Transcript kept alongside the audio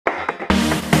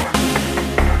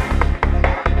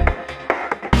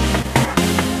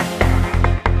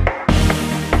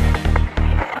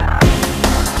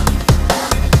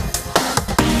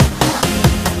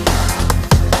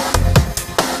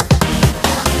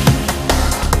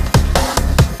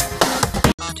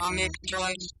Electronic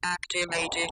joints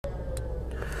activated.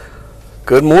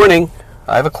 Good morning.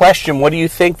 I have a question. What do you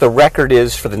think the record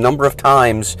is for the number of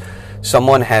times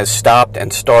someone has stopped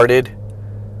and started,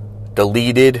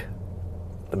 deleted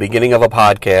the beginning of a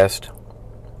podcast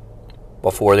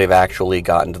before they've actually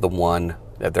gotten to the one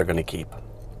that they're going to keep?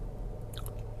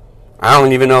 I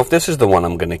don't even know if this is the one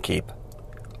I'm going to keep.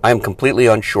 I am completely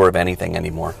unsure of anything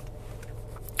anymore.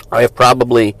 I have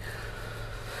probably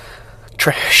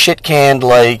shit-canned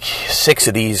like 6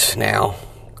 of these now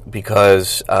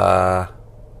because I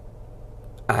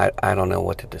don't know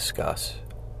what to discuss.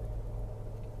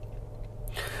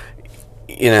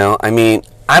 I'm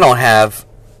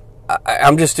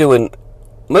just doing,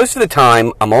 most of the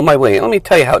time, I'm on my way. Let me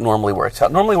tell you how it normally works. How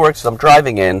it normally works is I'm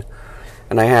driving in,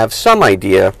 and I have some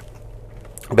idea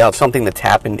about something that's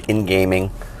happened in gaming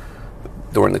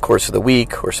during the course of the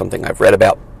week, or something I've read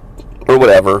about, or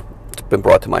whatever. It's been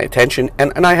brought to my attention,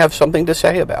 and I have something to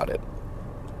say about it.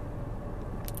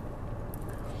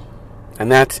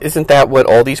 And isn't that what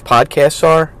all these podcasts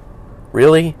are?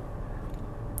 Really?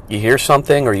 You hear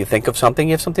something or you think of something,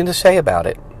 you have something to say about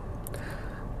it.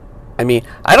 I mean,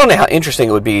 I don't know how interesting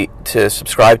it would be to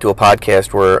subscribe to a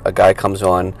podcast where a guy comes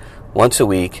on once a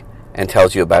week and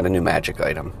tells you about a new magic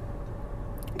item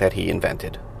that he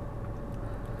invented.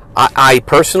 I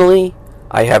personally,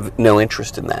 I have no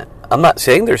interest in that. I'm not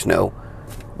saying there's no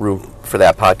room for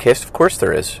that podcast. Of course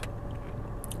there is.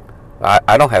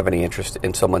 I don't have any interest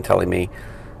in someone telling me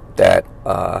that,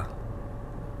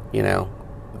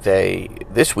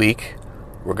 this week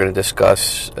we're going to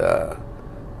discuss a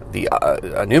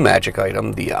new magic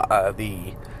item, the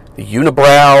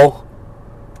unibrow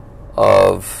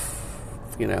of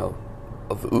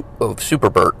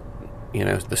Superbert,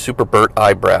 the Superbert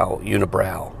eyebrow,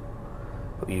 unibrow.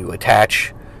 You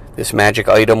attach this magic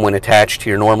item when attached to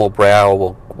your normal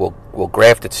brow will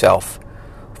graft itself,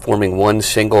 forming one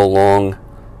single long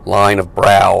line of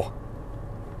brow,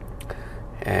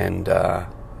 and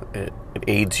it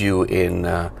aids you in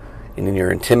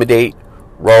your intimidate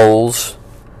rolls,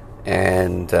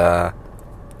 and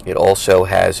it also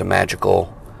has a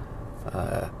magical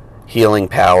healing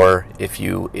power. If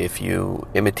you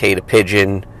imitate a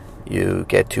pigeon, you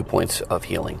get 2 points of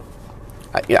healing.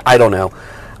 I don't know.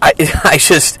 I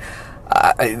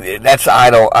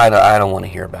don't want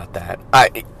to hear about that.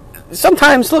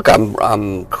 Sometimes, look,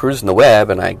 I'm cruising the web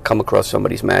and I come across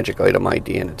somebody's magic item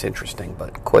ID and it's interesting,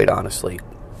 but quite honestly,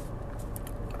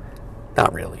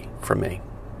 not really for me.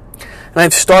 And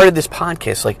I've started this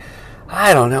podcast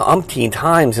umpteen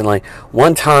times, and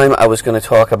one time I was going to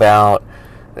talk about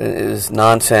is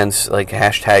nonsense like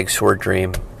hashtag sword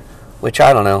dream, which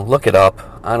I don't know. Look it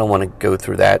up. I don't want to go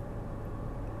through that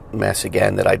mess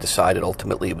again. That I decided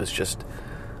ultimately it was just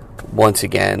once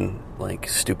again like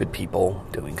stupid people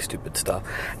doing stupid stuff.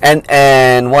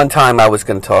 And one time I was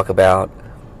going to talk about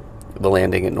the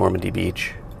landing at Normandy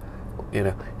Beach,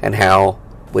 and how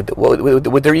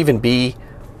would there even be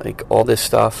like all this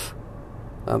stuff,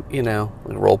 like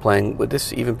role playing? Would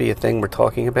this even be a thing we're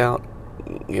talking about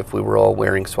if we were all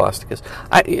wearing swastikas?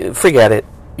 Forget it.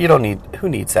 Who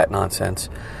needs that nonsense?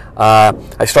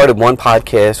 I started one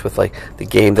podcast with like the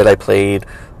game that I played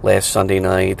last Sunday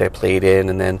night. I played in,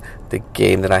 and then the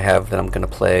game that I have that I'm going to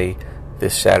play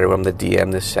this Saturday. I'm the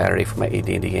DM this Saturday for my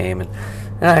AD&D game, and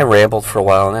I rambled for a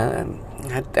while, and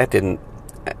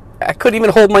I couldn't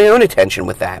even hold my own attention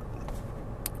with that.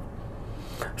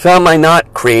 So am I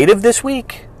not creative this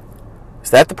week? Is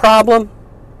that the problem?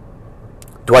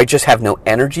 Do I just have no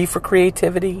energy for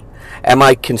creativity? Am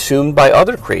I consumed by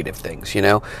other creative things?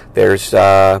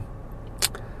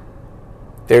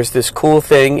 There's this cool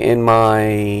thing in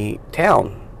my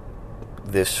town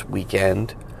this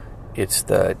weekend.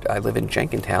 I live in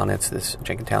Jenkintown. It's this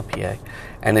Jenkintown, PA,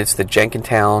 and it's the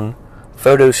Jenkintown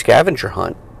photo scavenger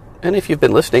hunt. And if you've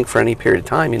been listening for any period of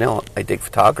time, I dig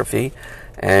photography,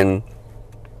 and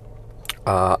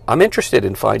I'm interested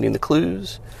in finding the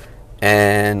clues,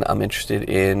 and I'm interested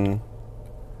in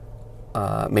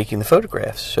making the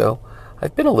photographs. So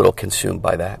I've been a little consumed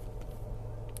by that.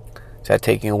 Is that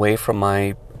taking away from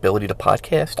my ability to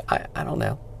podcast? I don't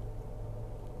know.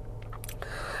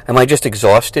 Am I just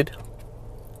exhausted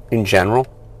in general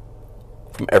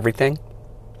from everything?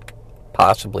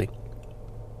 Possibly.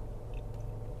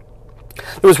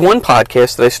 There was one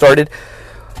podcast that I started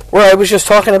where I was just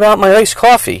talking about my iced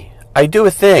coffee. I do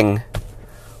a thing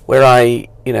where I,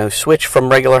 switch from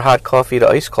regular hot coffee to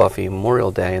iced coffee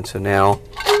Memorial Day, and so now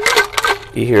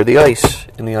you hear the ice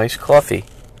in the iced coffee.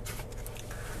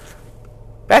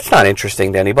 That's not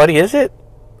interesting to anybody, is it?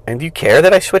 And do you care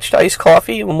that I switched to iced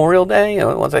coffee Memorial Day,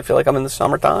 once I feel like I'm in the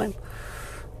summertime?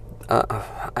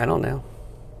 I don't know.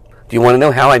 Do you want to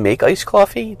know how I make iced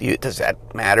coffee? Does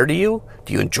that matter to you?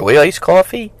 Do you enjoy iced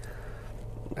coffee?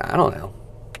 I don't know.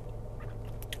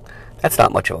 That's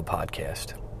not much of a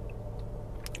podcast.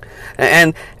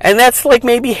 And that's like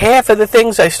maybe half of the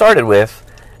things I started with.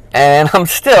 And I'm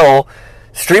still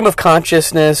stream of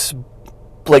consciousness,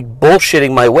 like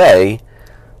bullshitting my way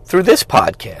through this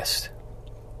podcast.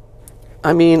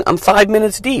 I mean, I'm 5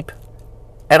 minutes deep.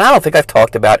 And I don't think I've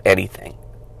talked about anything.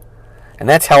 And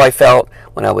that's how I felt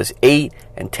when I was 8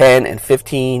 and 10 and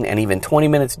 15 and even 20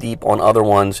 minutes deep on other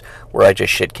ones where I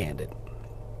just shit-canned it.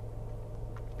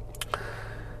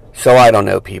 So I don't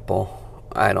know, people.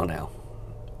 I don't know.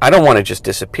 I don't want to just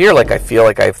disappear like I feel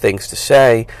like I have things to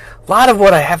say. A lot of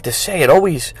what I have to say, it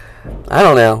always, I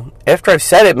don't know. After I've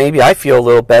said it, maybe I feel a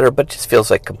little better, but it just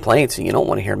feels like complaints. And you don't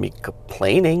want to hear me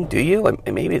complaining, do you?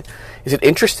 And maybe, is it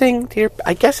interesting to hear?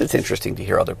 I guess it's interesting to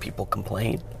hear other people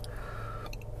complain.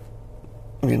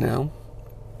 You know?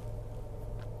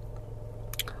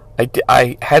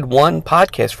 I had one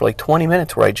podcast for like 20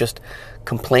 minutes where I just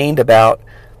complained about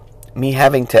me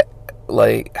having to,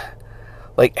 like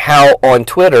how on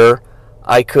Twitter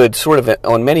I could sort of,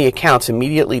 on many accounts,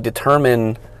 immediately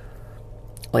determine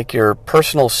like your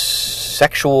personal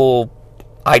sexual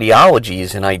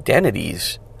ideologies and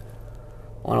identities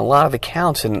on a lot of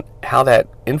accounts, and how that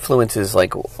influences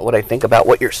like what I think about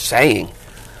what you're saying.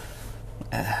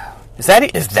 Is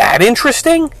that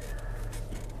interesting?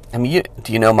 I mean, you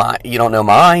don't know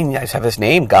mine. I just have this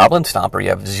name, Goblin Stomper. You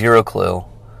have zero clue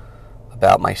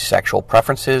about my sexual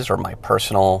preferences or my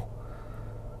personal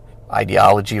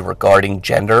ideology regarding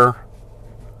gender,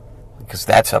 because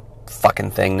that's a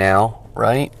fucking thing now,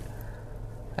 right?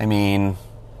 I mean,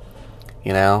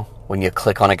 you know, when you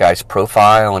click on a guy's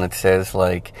profile and it says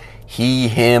like he,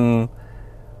 him,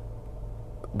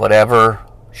 whatever,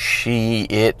 she,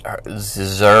 it,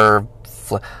 deserve.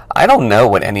 I don't know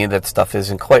what any of that stuff is,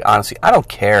 and quite honestly, I don't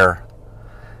care.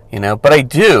 You know, but I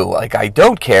do. Like, I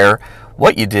don't care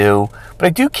what you do, but I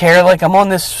do care. Like, I'm on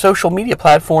this social media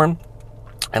platform,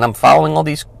 and I'm following all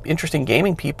these interesting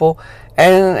gaming people,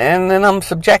 and then I'm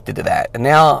subjected to that. And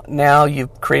now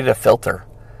you've created a filter.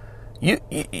 You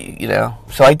know.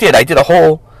 So I did a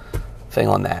whole thing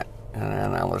on that,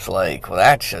 and I was like, well,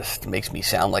 that just makes me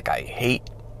sound like I hate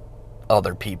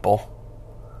other people.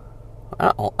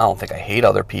 I don't think I hate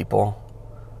other people.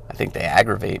 I think they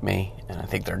aggravate me, and I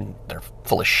think they're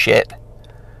full of shit.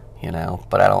 You know,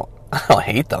 but I don't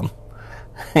hate them.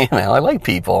 You know, I like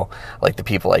people. I like the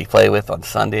people I play with on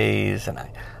Sundays, and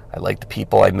I like the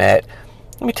people I met.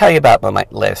 Let me tell you about my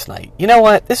last night. You know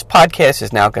what? This podcast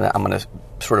is now I'm gonna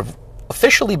sort of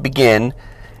officially begin,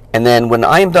 and then when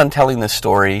I am done telling this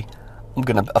story, I'm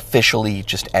gonna officially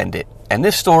just end it. And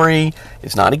this story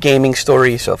is not a gaming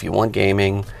story, so if you want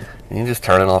gaming, you can just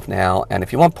turn it off now. And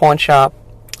if you want Pawn Shop,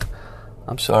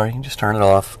 I'm sorry, you can just turn it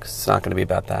off, because it's not going to be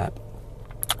about that.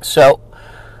 So,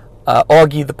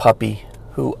 Augie the puppy,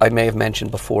 who I may have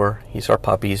mentioned before, he's our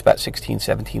puppy. He's about 16,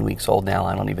 17 weeks old now.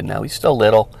 I don't even know. He's still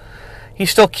little. He's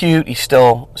still cute. He's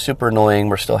still super annoying.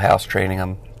 We're still house training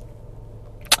him.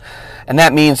 And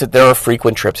that means that there are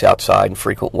frequent trips outside and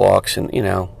frequent walks. And, you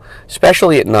know,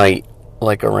 especially at night,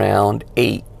 like around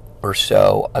 8 or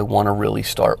so, I want to really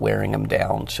start wearing him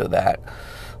down so that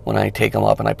when I take him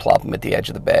up and I plop him at the edge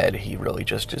of the bed, he really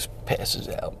just passes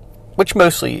out, which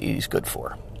mostly he's good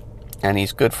for. And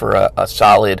he's good for a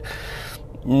solid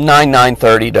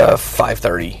 9:30 to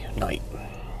 5:30 night.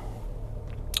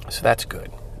 So that's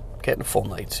good. Getting full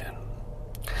nights in.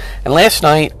 And last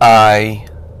night, I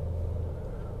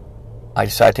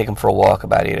decided to take him for a walk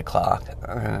about 8 o'clock,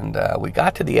 and we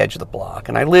got to the edge of the block,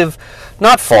 and I live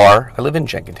not far. I live in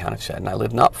Jenkintown, I've said, and I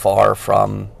live not far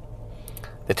from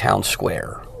the town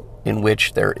square, in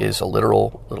which there is a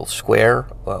literal little square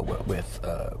with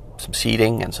some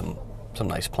seating and some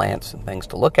nice plants and things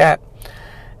to look at,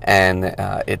 and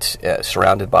it's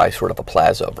surrounded by sort of a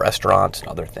plaza of restaurants and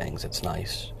other things. It's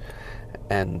nice,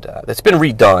 and that's been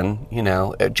redone. You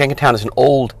know, Jenkintown is an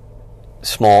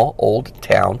small old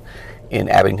town in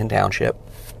Abington Township,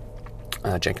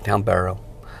 Jenkintown Borough.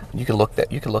 You can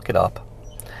look it up,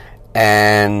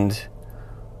 and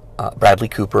Bradley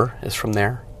Cooper is from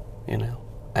there, you know,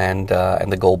 and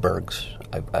the Goldbergs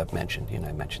I've mentioned. You know,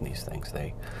 I mentioned these things;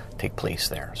 they take place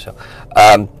there. So,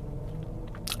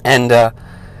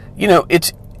 you know,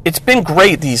 it's been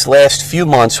great these last few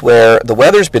months where the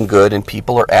weather's been good and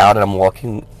people are out, and I'm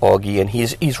walking Augie, and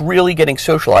he's really getting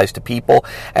socialized to people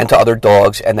and to other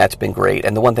dogs, and that's been great.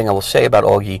 And the one thing I will say about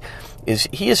Augie is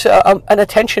he is an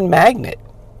attention magnet,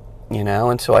 you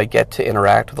know, and so I get to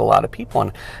interact with a lot of people.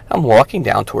 And I'm walking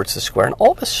down towards the square, and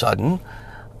all of a sudden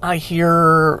I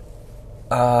hear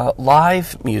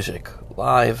live music,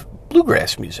 live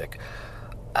bluegrass music.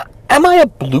 Am I a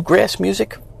bluegrass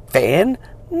music fan?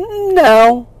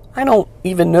 No. I don't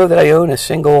even know that I own a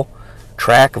single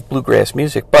track of bluegrass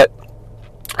music, but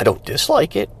I don't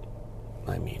dislike it.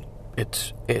 I mean,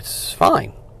 it's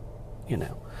fine, you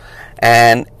know.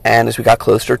 And as we got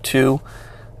closer to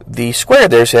the square,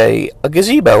 there's a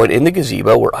gazebo, and in the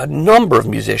gazebo were a number of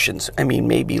musicians. I mean,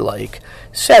 maybe like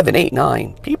 7, 8,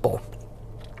 9 people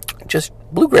just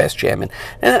bluegrass jamming.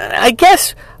 And I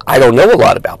guess I don't know a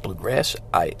lot about bluegrass.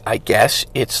 I guess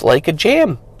it's like a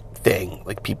jam thing.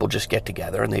 Like people just get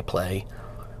together and they play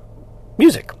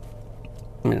music,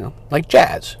 you know, like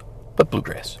jazz, but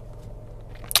bluegrass.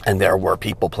 And there were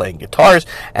people playing guitars,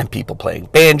 and people playing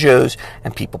banjos,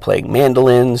 and people playing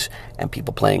mandolins, and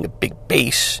people playing a big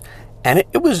bass. And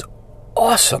it was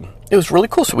awesome. It was really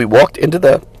cool. So we walked into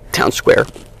the town square,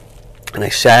 and I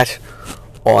sat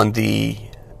on the,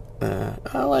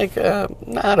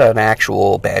 not an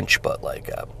actual bench, but like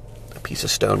a piece of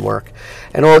stonework.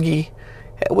 And Augie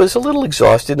was a little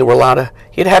exhausted. There were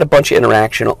he had a bunch of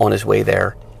interaction on his way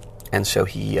there. And so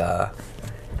he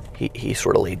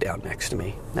sort of laid down next to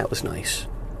me. That was nice.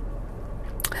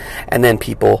 And then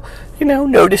people, you know,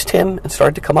 noticed him and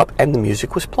started to come up, and the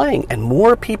music was playing. And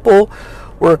more people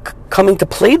were coming to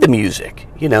play the music.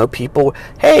 You know, people,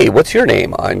 hey, what's your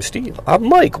name? I'm Steve. I'm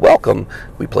Mike. Welcome.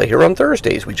 We play here on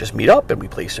Thursdays. We just meet up and we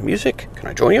play some music. Can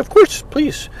I join you? Of course,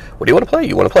 please. What do you want to play?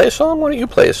 You want to play a song? Why don't you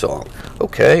play a song?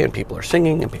 Okay, and people are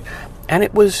singing. And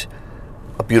it was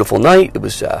a beautiful night. It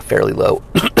was fairly low.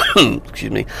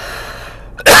 Excuse me.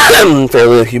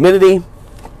 Fairly low humidity,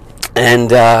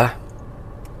 and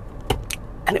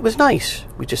it was nice.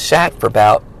 We just sat for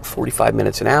about 45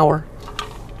 minutes, an hour,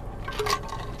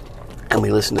 and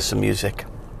we listened to some music.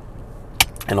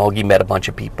 And Augie met a bunch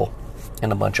of people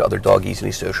and a bunch of other doggies, and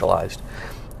he socialized,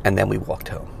 and then we walked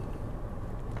home.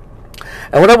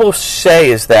 And what I will say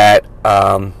is that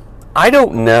I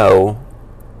don't know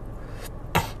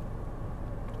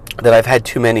that I've had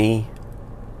too many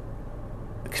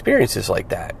experiences like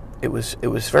that. It was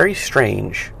very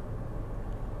strange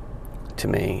to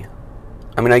me.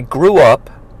 I mean, I grew up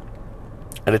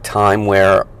at a time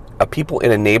where people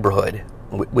in a neighborhood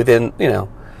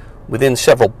within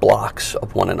several blocks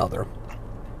of one another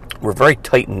were very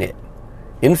tight knit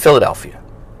in Philadelphia,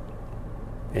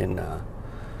 in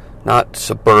not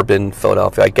suburban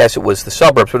Philadelphia. I guess it was the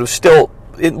suburbs, but it was still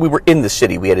we were in the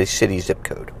city. We had a city zip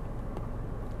code,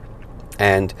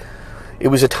 and it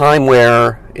was a time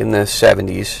where, in the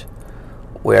 70s,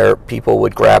 where people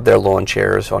would grab their lawn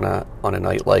chairs on a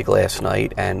night like last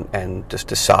night and just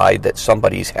decide that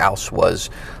somebody's house was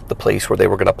the place where they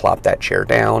were going to plop that chair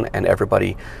down, and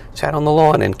everybody sat on the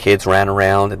lawn, and kids ran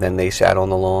around, and then they sat on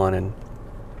the lawn, and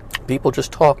people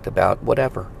just talked about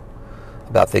whatever,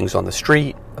 about things on the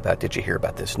street, about did you hear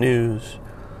about this news.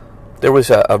 There was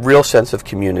a real sense of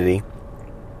community.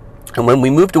 And when we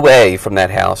moved away from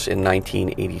that house in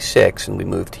 1986 and we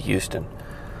moved to Houston,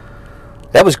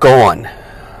 that was gone.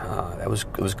 It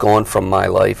was gone from my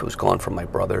life. It was gone from my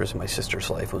brother's and my sister's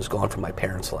life. It was gone from my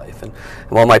parents' life. And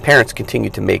while my parents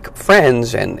continued to make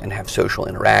friends and have social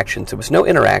interactions, there was no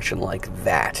interaction like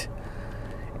that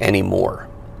anymore.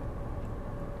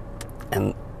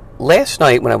 And last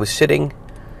night when I was sitting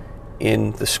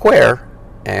in the square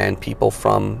and people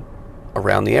from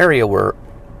around the area were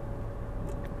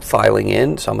filing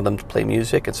in, some of them to play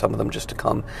music and some of them just to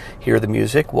come hear the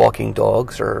music, walking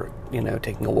dogs or, you know,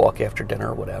 taking a walk after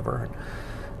dinner or whatever. And,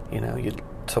 you know,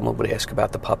 someone would ask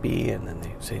about the puppy and then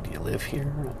they'd say, do you live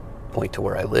here? I'd point to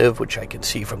where I live, which I can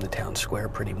see from the town square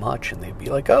pretty much, and they'd be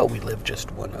like, oh, we live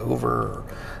just one over or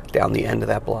down the end of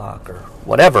that block or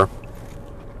whatever.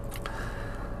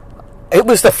 It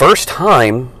was the first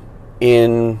time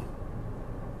in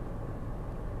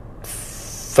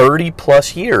 30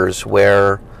 plus years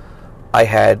where I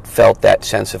had felt that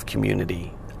sense of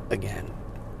community again.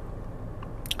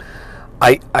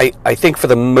 I think for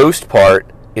the most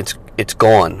part it's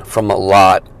gone from a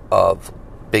lot of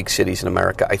big cities in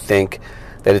America. I think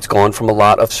that it's gone from a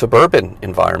lot of suburban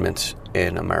environments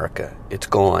in America. It's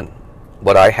gone.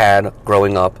 What I had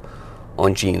growing up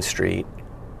on Jean Street,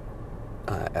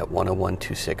 at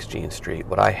 10126 Jean Street,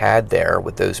 what I had there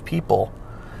with those people,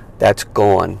 that's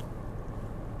gone.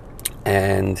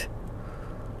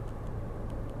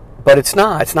 But it's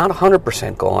not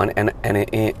 100% gone,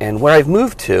 and where I've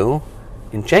moved to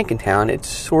in Jenkintown, it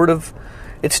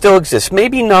still exists.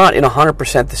 Maybe not in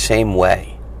 100% the same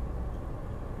way.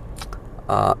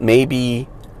 Maybe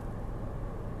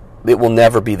it will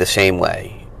never be the same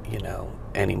way, you know,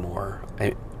 anymore.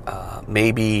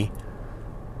 Maybe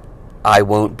I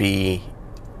won't be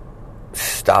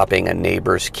stopping a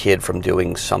neighbor's kid from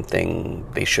doing something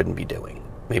they shouldn't be doing.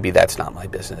 Maybe that's not my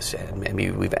business, and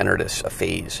maybe we've entered a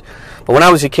phase. But when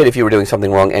I was a kid, if you were doing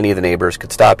something wrong, any of the neighbors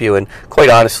could stop you, and quite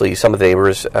honestly, some of the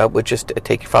neighbors would just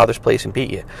take your father's place and beat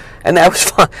you. And that was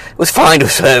fine. It was fine. It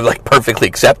was like perfectly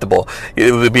acceptable.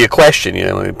 It would be a question,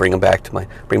 bring me back to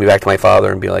my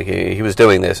father and be like, he was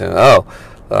doing this, and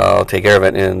I'll take care of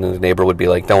it. And the neighbor would be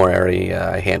like, don't worry,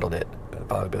 I handled it. The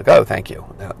father would be like, oh, thank you.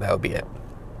 That would be it.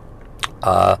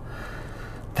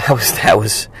 That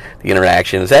was the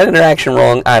interaction. Is that interaction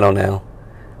wrong? I don't know.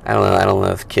 I don't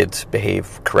know if kids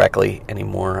behave correctly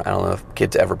anymore. I don't know if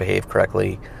kids ever behave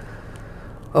correctly.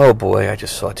 Oh boy, I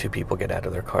just saw two people get out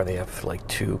of their car. They have like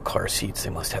 2 car seats. They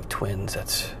must have twins.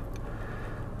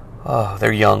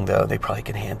 They're young though. They probably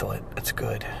can handle it. That's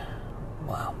good.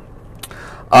 Wow.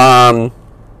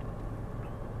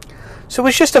 So it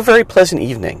was just a very pleasant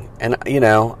evening, and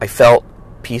I felt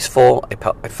peaceful.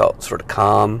 I felt sort of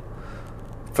calm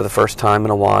for the first time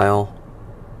in a while.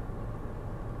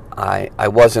 I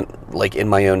wasn't like in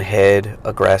my own head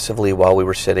aggressively while we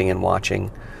were sitting and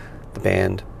watching the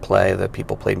band play. The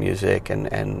people play music,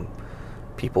 and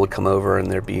people would come over,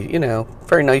 and there'd be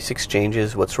very nice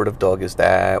exchanges. What sort of dog is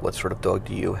that? What sort of dog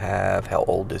do you have? How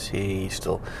old is he?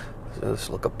 Let's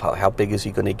look up how big is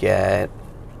he going to get?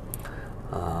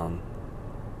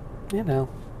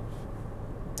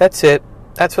 That's it.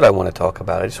 That's what I want to talk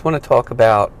about. I just want to talk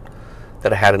about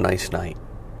that I had a nice night.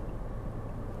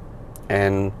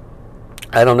 And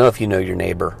I don't know if you know your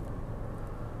neighbor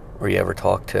or you ever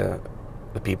talk to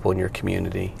the people in your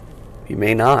community. You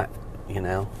may not,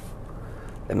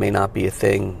 It may not be a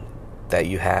thing that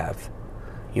you have.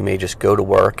 You may just go to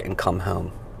work and come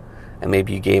home. And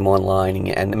maybe you game online,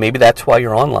 and maybe that's why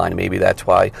you're online. Maybe that's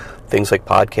why things like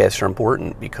podcasts are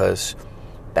important, because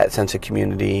that sense of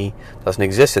community doesn't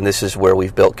exist. And this is where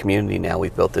we've built community now.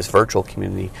 We've built this virtual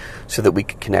community so that we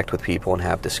can connect with people and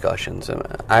have discussions. And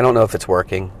I don't know if it's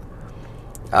working.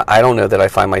 I don't know that I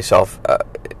find myself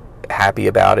happy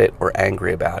about it or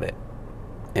angry about it,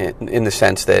 in the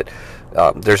sense that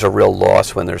there's a real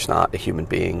loss when there's not a human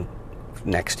being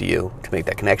next to you to make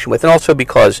that connection with. And also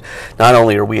because not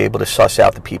only are we able to suss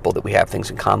out the people that we have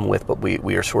things in common with, but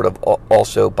we are sort of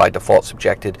also by default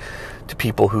subjected to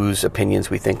people whose opinions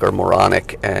we think are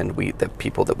moronic, and the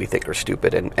people that we think are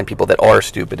stupid, and people that are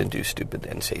stupid and do stupid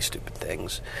and say stupid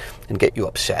things and get you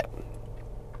upset,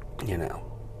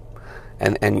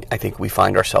 And I think we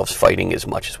find ourselves fighting as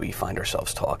much as we find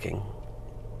ourselves talking,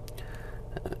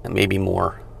 maybe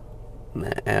more.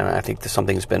 And I think that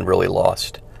something's been really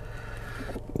lost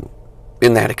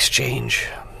in that exchange.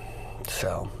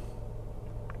 So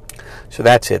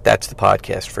that's it. That's the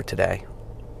podcast for today.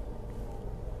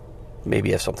 Maybe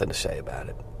you have something to say about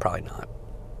it. Probably not.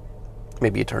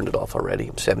 Maybe you turned it off already.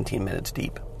 I'm 17 minutes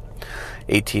deep.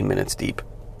 18 minutes deep.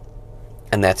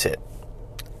 And that's it.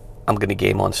 I'm going to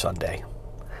game on Sunday.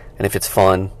 And if it's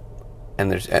fun,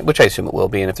 and which I assume it will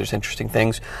be, and if there's interesting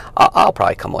things, I'll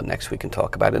probably come on next week and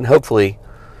talk about it. And hopefully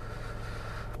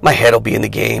my head will be in the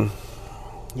game.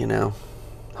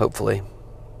 Hopefully.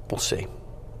 We'll see.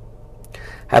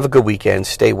 Have a good weekend.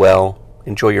 Stay well.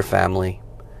 Enjoy your family.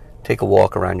 Take a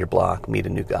walk around your block. Meet a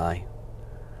new guy.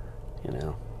 You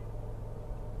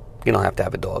don't have to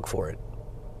have a dog for it.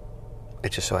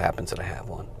 It just so happens that I have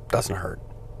one. Doesn't hurt.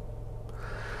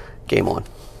 Game on.